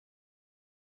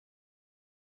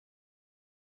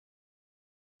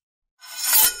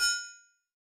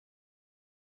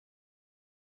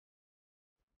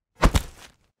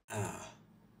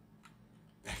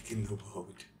Back in the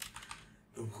world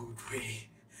where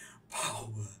power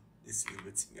is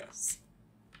limiting us.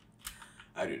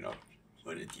 I do not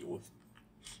want to deal with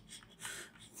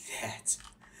that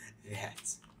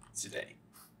today.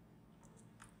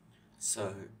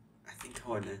 So I think I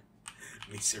want to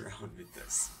mess around with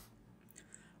this.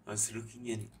 I was looking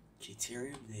in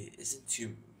Criterium, there isn't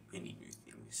too many new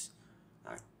things.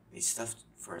 Like, there's stuff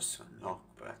for us to unlock,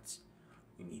 but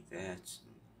we need that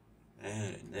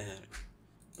and that.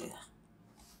 Yeah.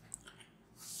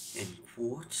 In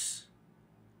Quartz,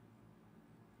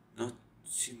 not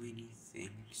too many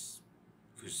things,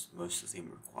 because most of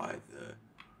them require the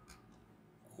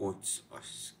Quartz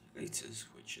oscillators,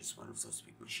 which is one of those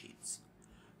big machines.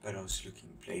 But I was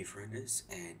looking Blade Runners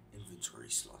and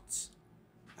inventory slots.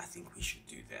 I think we should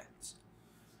do that.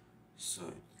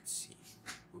 So let's see,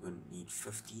 we're gonna need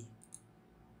 50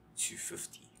 to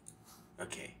 50.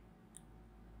 Okay.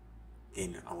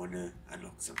 Then I wanna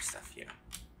unlock some stuff here.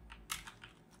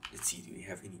 Let's see, do we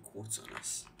have any quartz on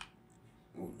us?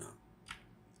 Oh no.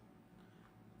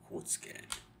 Quartz scan.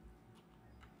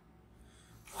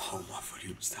 Oh, my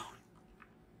volume's down.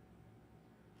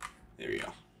 There we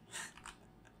go.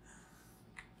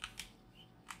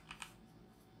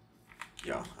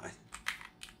 Yeah,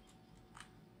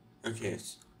 okay,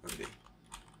 it's over there.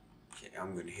 Okay,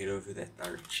 I'm gonna head over that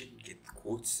direction, get the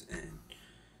quartz, and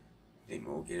then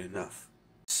we'll get enough.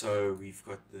 So we've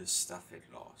got this stuff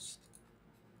at last.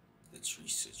 Let's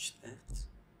research that.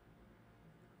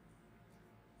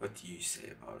 What do you say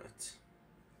about it?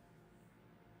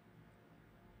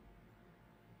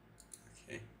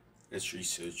 Okay, let's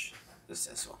research this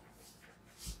as well.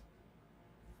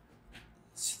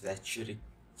 So that should,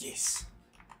 yes,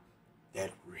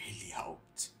 that really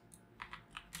helped.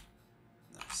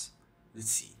 Nice. Let's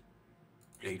see.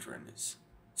 Blade Runners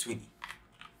 20.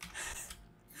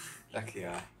 Luckily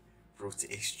I brought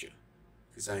the extra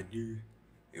because I knew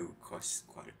it would cost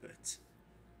quite a bit.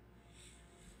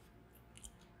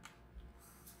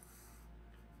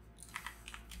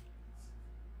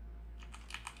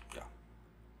 Yeah.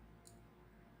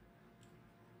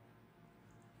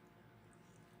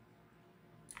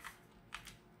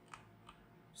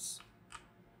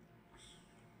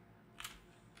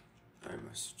 I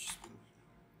must have just been.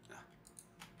 Ah.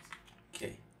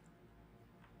 Okay.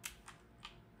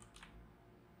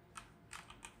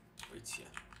 Wait here.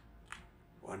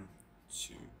 1,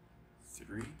 2,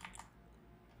 3.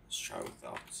 Let's try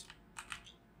without.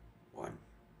 1,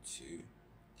 2,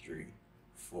 3,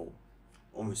 4.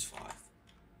 Almost 5.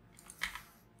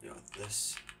 Yeah,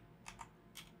 this.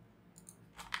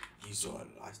 These are a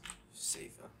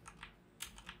lifesaver.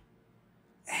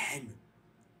 And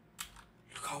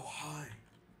look how high.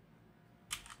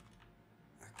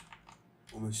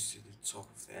 Almost to the top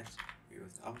of that.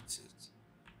 Without it,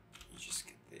 you just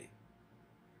get there.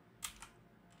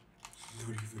 Not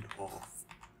even half.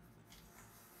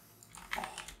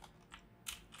 Oh.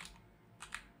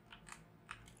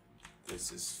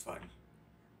 This is fun.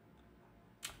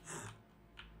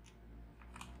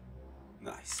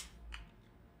 Nice.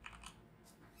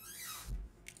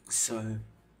 So,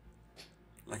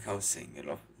 like I was saying, a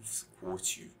lot of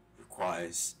quartz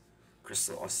requires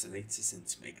crystal oscillators, and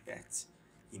to make that,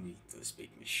 you need those big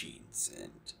machines,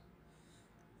 and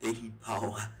they need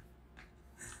power.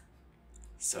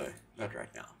 So, not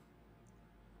right now.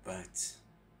 But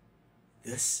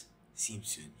this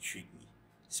seems to intrigue me,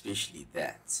 especially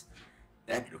that.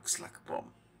 That looks like a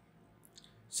bomb.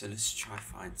 So let's try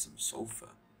find some sulfur.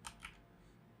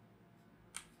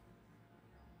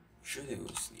 I'm sure there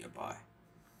was nearby.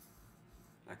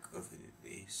 Like over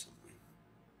there somewhere.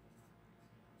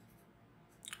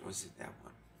 Or was it that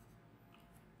one?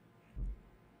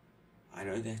 I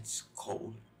know that's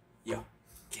coal. Yeah,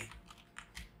 okay.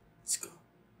 Let's go.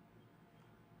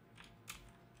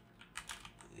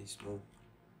 There's more.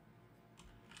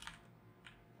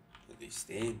 But they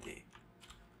stand there.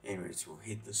 Anyways, we'll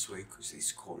head this way because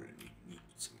there's coal and we need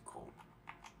some coal.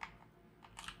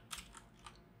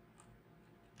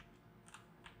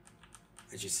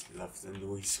 I just love the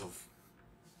noise of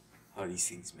how these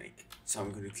things make. So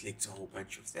I'm going to collect a whole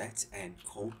bunch of that and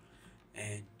coal,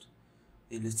 and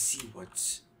then let's see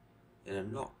what it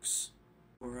unlocks.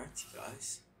 Alrighty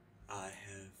guys, I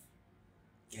have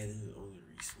gathered all the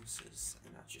resources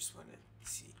and I just want to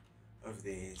see. Over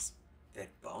there is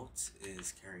that belt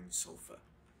is carrying sulfur,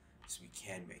 so we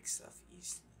can make stuff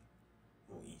easily,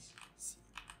 more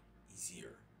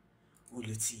easier. Oh,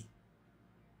 let's see.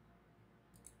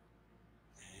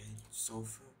 And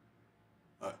sulfur.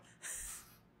 Oh,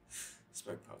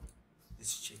 smoke powder.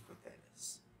 Let's check what that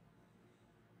is.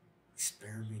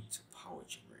 Experimental power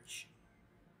generation.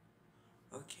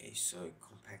 Okay, so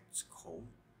compact coal,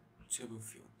 turbo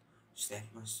fuel. So that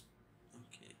must,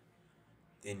 okay.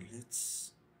 Then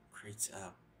let's create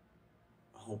a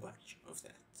whole bunch of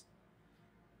that.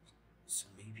 So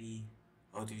maybe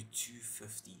I'll do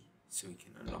 250 so we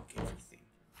can unlock everything.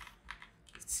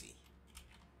 Let's see.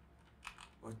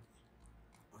 What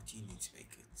do you need to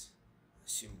make it? I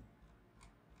assume,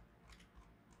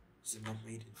 is it not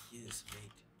made in here? Is it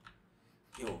made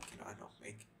here, or can I not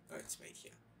make it? Oh, it's made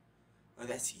here. Oh,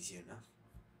 that's easy enough.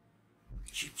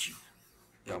 Cheap.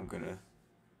 Yeah, I'm gonna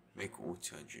make all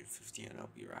 250 and I'll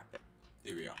be right back.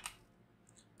 There we are.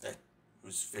 That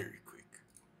was very quick.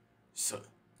 So,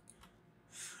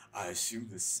 I assume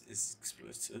this is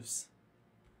explosives.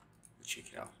 We'll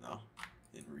check it out now.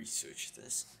 Then research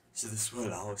this. So this will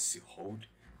allow us to hold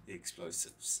the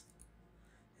explosives.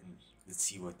 And let's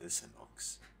see what this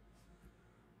unlocks.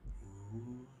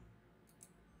 Ooh.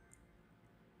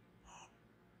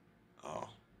 Oh,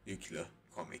 nuclear.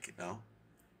 Can't make it now.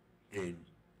 Then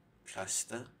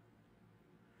cluster.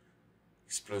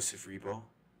 Explosive rebar.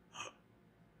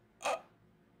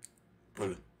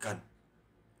 Bullet. Gun.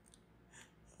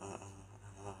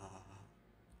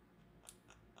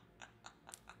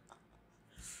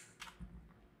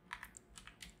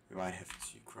 We might have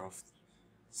to craft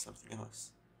something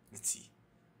else. Let's see.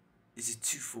 Is it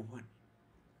 2 for 1?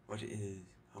 What is,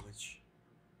 how much?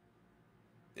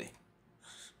 There.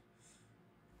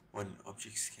 One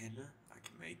object scanner. I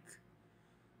can make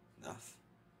enough.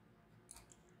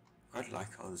 I quite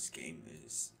like how this game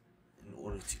is. In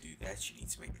order to do that, you need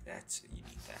to make that, so you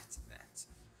need that and that.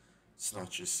 It's not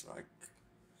just like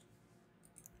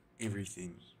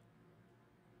everything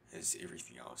has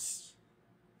everything else.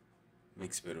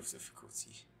 Makes a bit of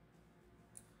difficulty.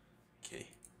 Okay,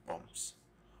 bombs.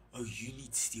 Oh, you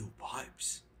need steel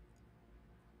pipes.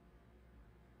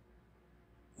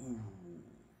 Ooh,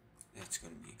 that's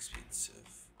gonna be expensive.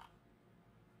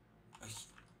 Oh, you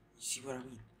see what I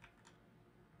mean?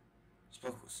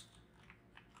 Sparkles.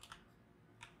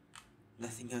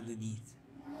 Nothing underneath.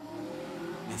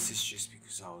 This is just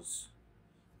because I was...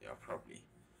 Yeah, probably.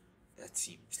 That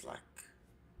seems like...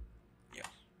 Yeah.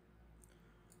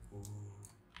 Ooh.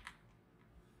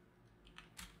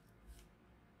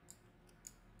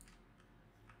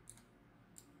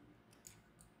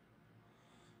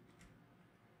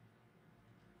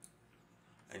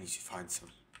 I need to find some.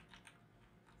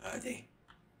 There.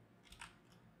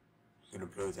 I'm gonna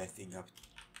blow that thing up.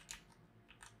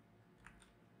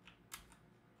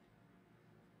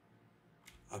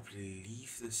 I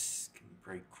believe this can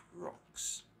break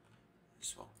rocks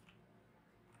as well.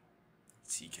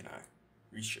 Let's see, can I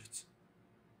reach it?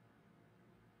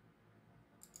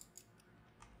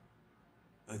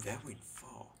 Oh, that went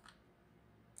far.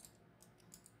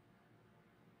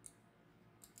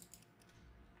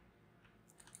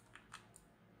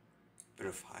 Bit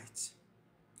of height.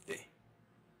 There.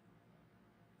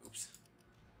 Oops.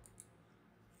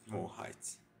 More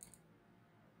height.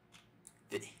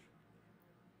 There.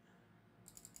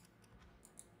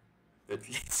 But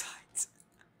less height.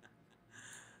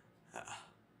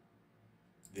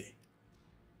 There.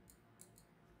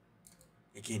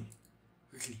 Again.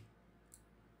 Quickly.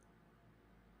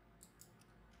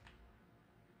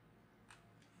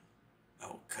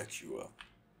 I'll cut you up.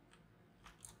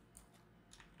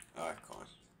 Oh, I can't.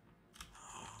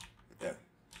 That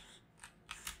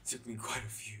took me quite a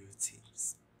few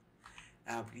attempts.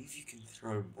 I believe you can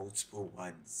throw multiple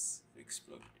ones to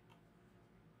explode.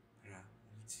 But I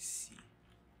need to see.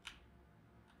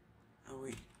 Oh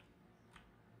wait.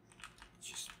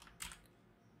 Just...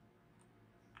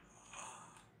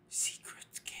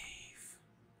 secret cave.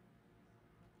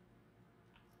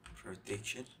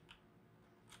 Protection.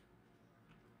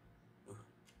 Oh,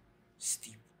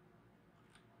 steep.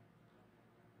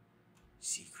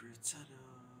 Secret tunnel.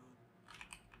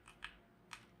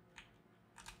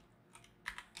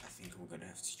 I think I'm gonna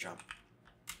have to jump.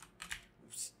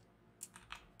 Oops.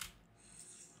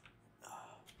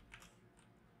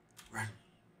 Run.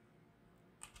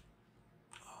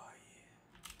 Oh yeah.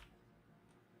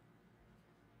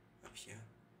 Up here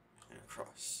and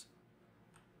across.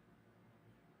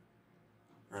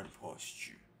 Run past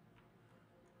you.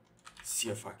 See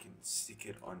if I can stick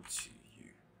it onto you.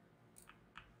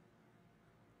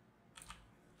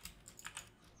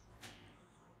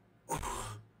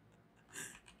 Oh.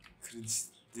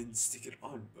 Didn't stick it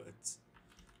on, but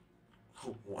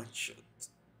one shot.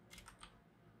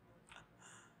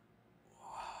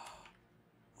 Wow.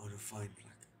 I want to find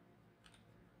like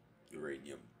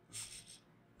uranium.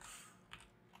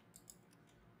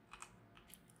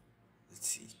 Let's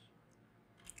see.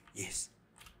 Yes.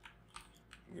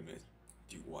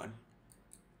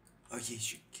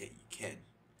 yes, you can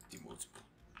do multiple.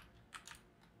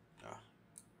 Ah,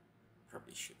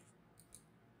 probably should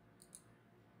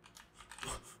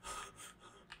have.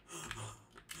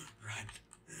 Run,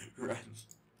 run.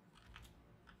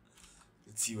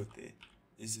 Let's see what there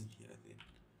isn't here then.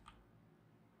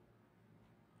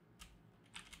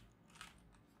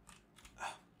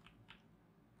 Ah.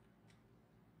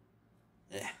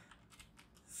 Yeah.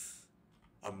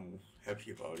 I'm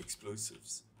happy about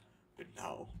explosives, but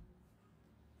now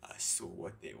I saw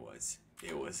what there was.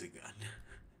 There was a gun.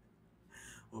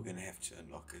 We're gonna have to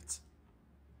unlock it.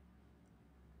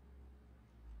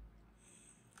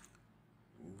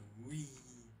 Wee.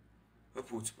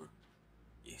 Up water, bro.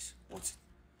 Yes, water.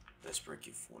 Let's break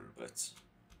your fall a bit.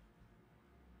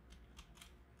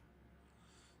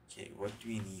 Okay, what do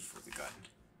we need for the gun?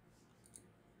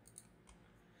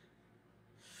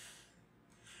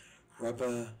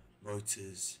 Rubber,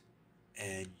 motors,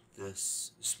 and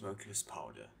this smokeless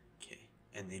powder. Okay,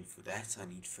 and then for that I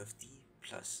need 50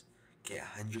 plus. Okay,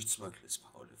 100 smokeless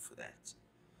powder for that.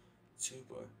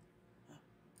 Turbo.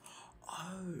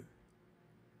 Oh,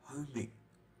 homing.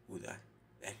 Well,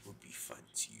 that would be fun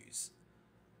to use.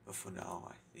 But for now,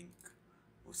 I think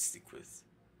we'll stick with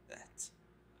that.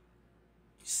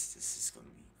 Yes, this is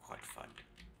gonna be quite fun.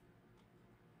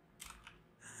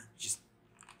 Just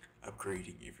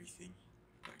upgrading everything.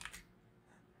 Like,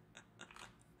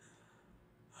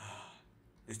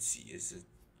 let's see, is it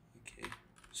okay?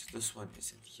 So this one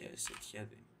isn't here. Is it here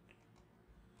then?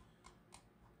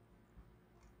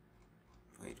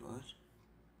 Wait, what?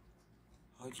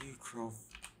 How do you craft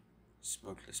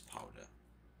smokeless powder?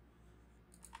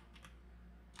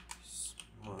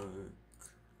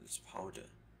 Smokeless powder.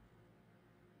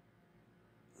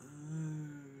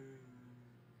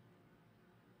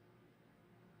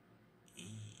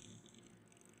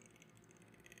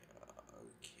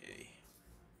 Okay.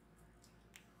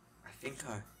 I think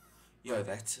yeah,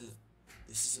 this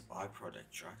is a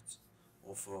byproduct, right?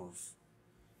 Off of,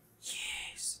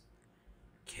 yes.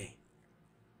 Okay.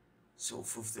 So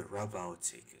off of the rubber, I'll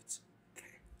take it.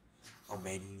 Okay. I'll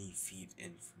manually feed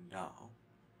in for now.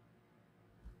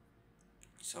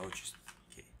 So I'll just,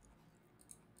 okay.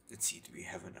 Let's see, do we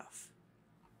have enough?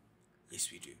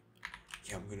 Yes, we do.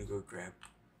 Okay, I'm gonna go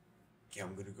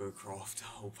craft a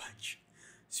whole bunch.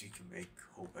 So we can make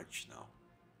a whole bunch now.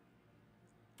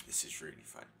 This is really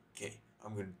fun. Okay,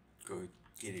 I'm gonna go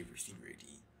get everything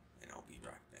ready and I'll be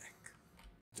right back.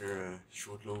 After a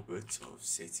short little bit of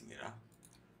setting it up,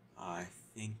 I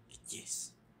think,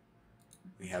 yes,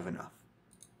 we have enough.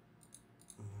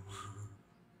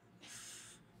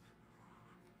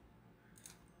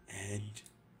 And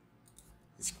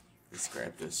let's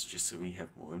grab this just so we have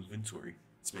more inventory.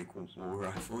 Let's make more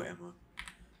rifle ammo.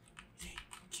 Okay.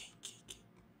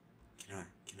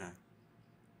 Can I?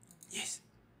 Yes!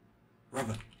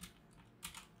 Rubber!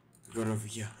 We got it over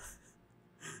here.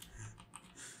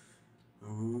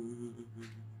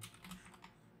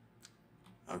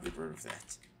 I'll get rid of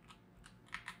that.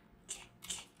 Okay.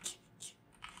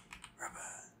 Rubber.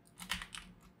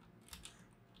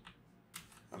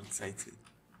 I'm excited.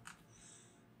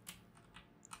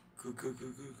 Go.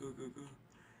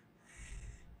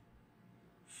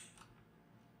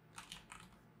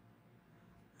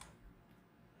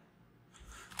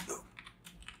 No.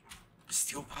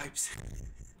 Steel pipes.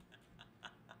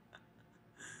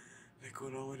 Like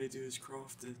what I want to do is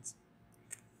craft it.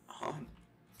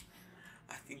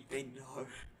 I think they know.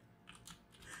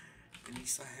 At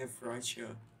least I have right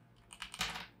here.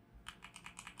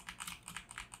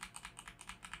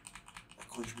 I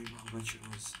can't remember how much it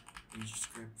was. Let me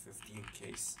just grab 50 in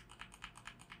case.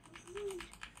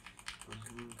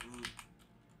 Come on.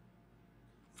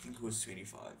 I think it was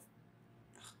 25.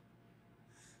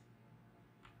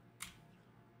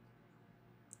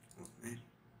 Oh man.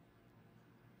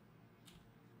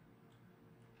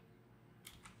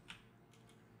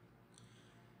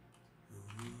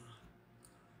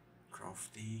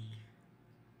 Crafting.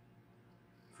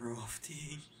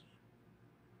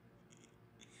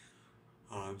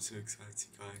 Oh, I'm so excited,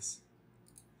 guys.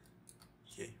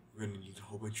 Okay, we're gonna need a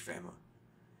whole bunch of ammo.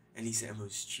 At least ammo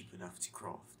is cheap enough to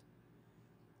craft.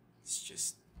 It's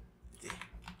just there.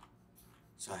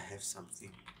 So I have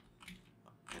something,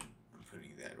 and I'm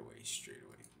putting that away straight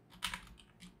away.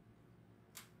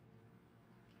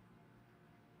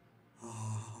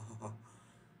 Oh,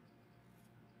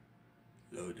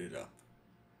 load it up.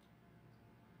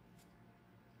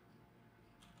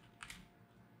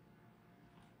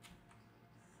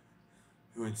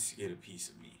 Who wants to get a piece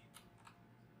of me?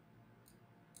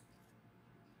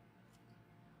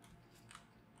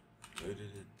 Load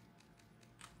it in.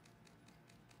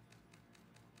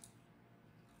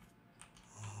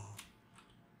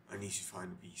 need to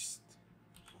find a beast.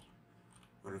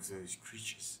 One of those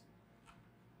creatures.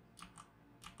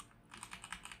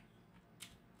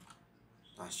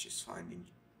 Nice, just finding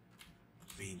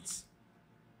beans.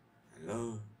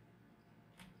 Hello.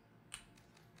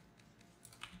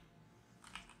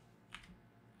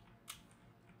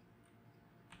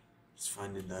 Let's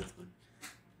find another one.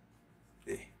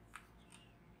 There.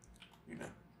 You know.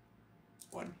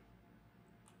 1,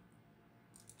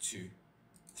 2,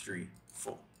 3,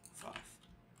 4, 5.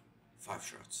 5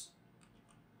 shots.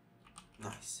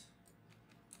 Nice.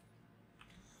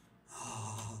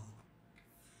 Oh.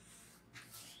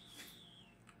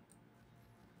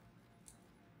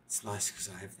 It's nice because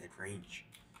I have that range.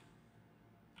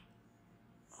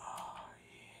 Oh,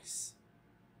 yes.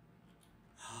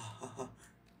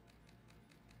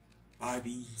 Bye,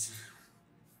 beans.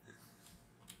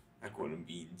 I call them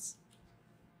beans.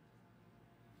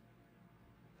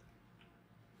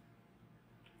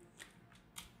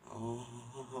 Oh.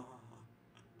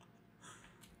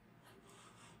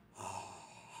 Oh.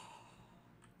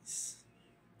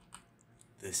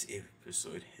 This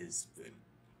episode has been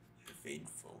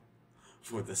eventful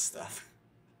for the stuff.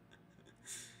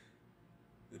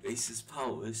 The base's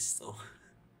power is still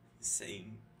the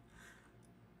same.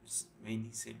 It's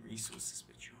mainly same resources,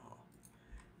 but yeah.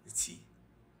 Let's see.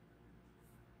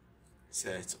 So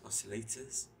it's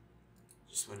oscillators.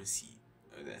 Just want to see.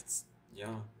 Oh, that's,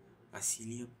 yeah,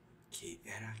 mycelium. Okay,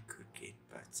 that I could get,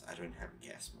 but I don't have a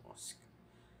gas mask.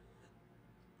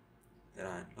 Then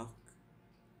I unlock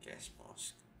gas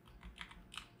mask.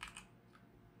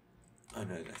 Oh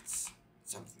no, that's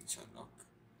something to unlock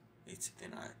later.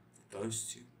 Then I did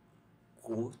those two.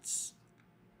 Quartz.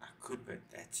 I could, but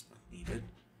that's not needed.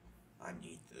 I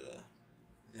need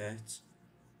that.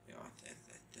 Yeah,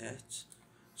 that.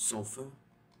 Sulfur.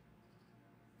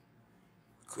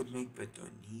 I could make, but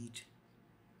don't need.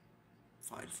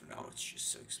 Fine for now, it's just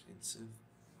so expensive.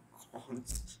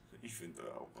 Can't, even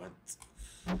though I want.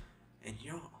 And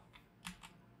yeah.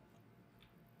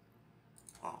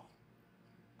 Wow.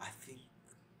 I think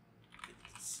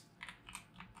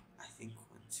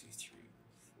 1, 2, 3,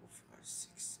 4, 5,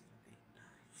 6, 7, 8, 9,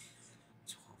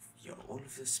 12. Yeah, all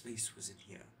of this space was in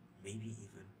here. Maybe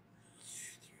even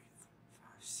 2, 3, 4,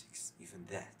 5, 6. Even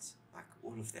that. Like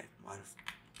all of that might have.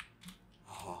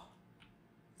 Oh.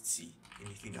 Let's see.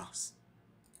 Anything else?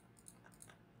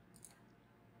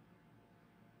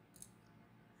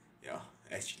 Yeah,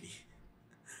 actually,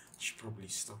 I should probably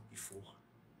stop before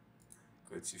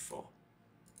I go too far.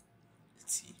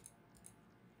 Let's see.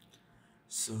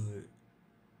 So,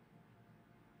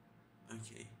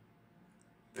 okay,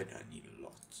 but I need a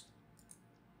lot.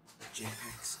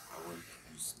 Jetpacks I won't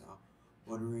use now.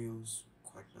 Monorails,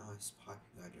 quite nice.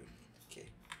 Piping I don't need. Okay.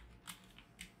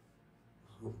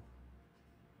 Oh,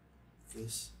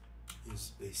 this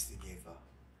is the best thing ever.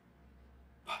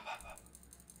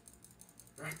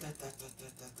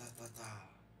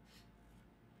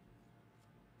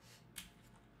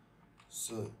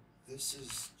 So this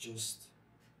is just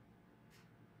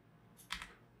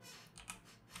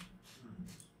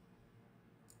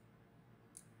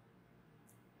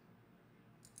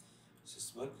so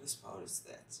smokeless powder is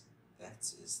that.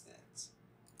 That is that.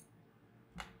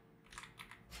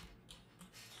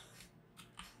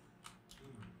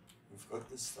 We've got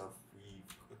the stuff, we've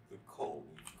got the coal,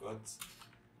 we've got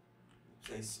the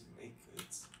place to make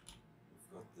it, we've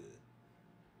got the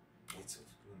metal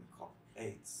to put in the copper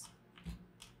plates.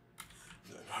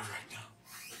 No, not right now.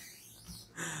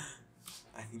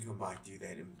 I think I might do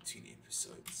that in between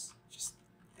episodes. Just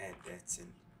add that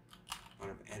in. When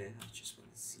I'm at it, I just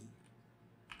want to see.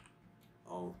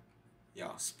 Oh, yeah,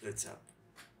 I'll split up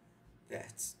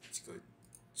that to go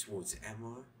towards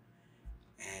ammo,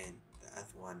 and the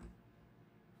other one,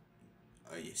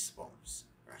 oh yes, bombs,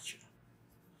 gotcha.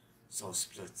 So I'll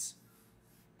split,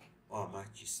 or I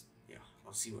might just, yeah,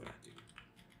 I'll see what I do.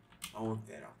 I'll work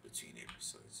that out between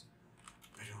episodes.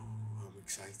 But oh, I'm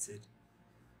excited.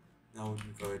 Now when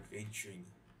we go adventuring,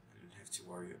 I don't have to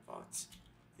worry about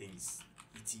things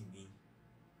eating me.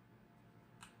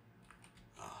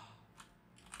 Ah,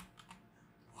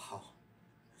 wow.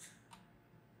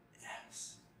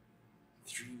 Yes.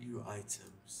 3 new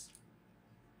items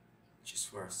just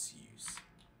for us to use.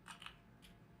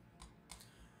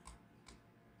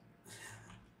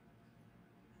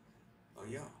 Oh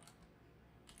yeah.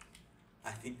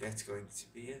 I think that's going to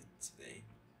be it today.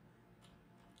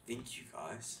 Thank you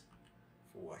guys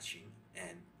for watching,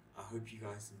 and I hope you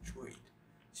guys enjoyed.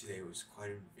 Today was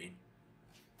quite an event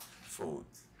for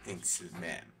thanks to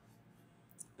MAM.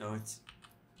 No, it's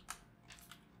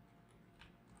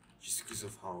just because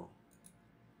of how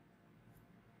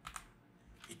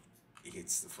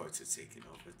gets the photo taken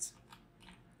of it.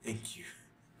 Thank you.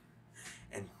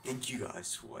 And thank you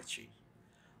guys for watching.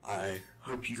 I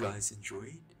hope you guys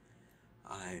enjoyed.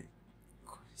 I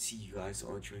see you guys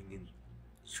are enjoying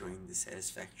the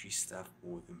Satisfactory stuff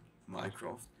more than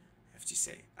Minecraft. I have to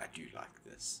say, I do like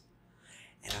this.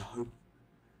 And I hope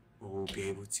we'll be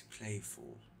able to play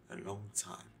for a long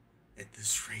time at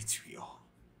this rate we are.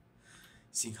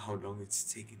 Seeing how long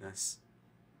it's taken us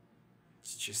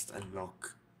to just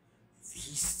unlock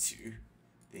these two,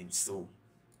 then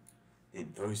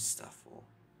those stuff,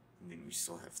 and then we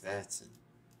still have that, and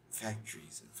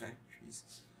factories and factories.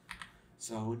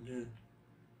 So I wonder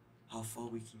how far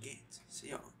we can get. So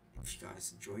yeah, if you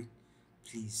guys enjoyed,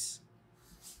 please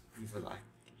leave a like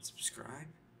and subscribe,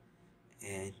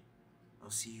 and I'll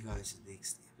see you guys in the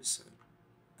next episode.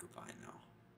 Goodbye now.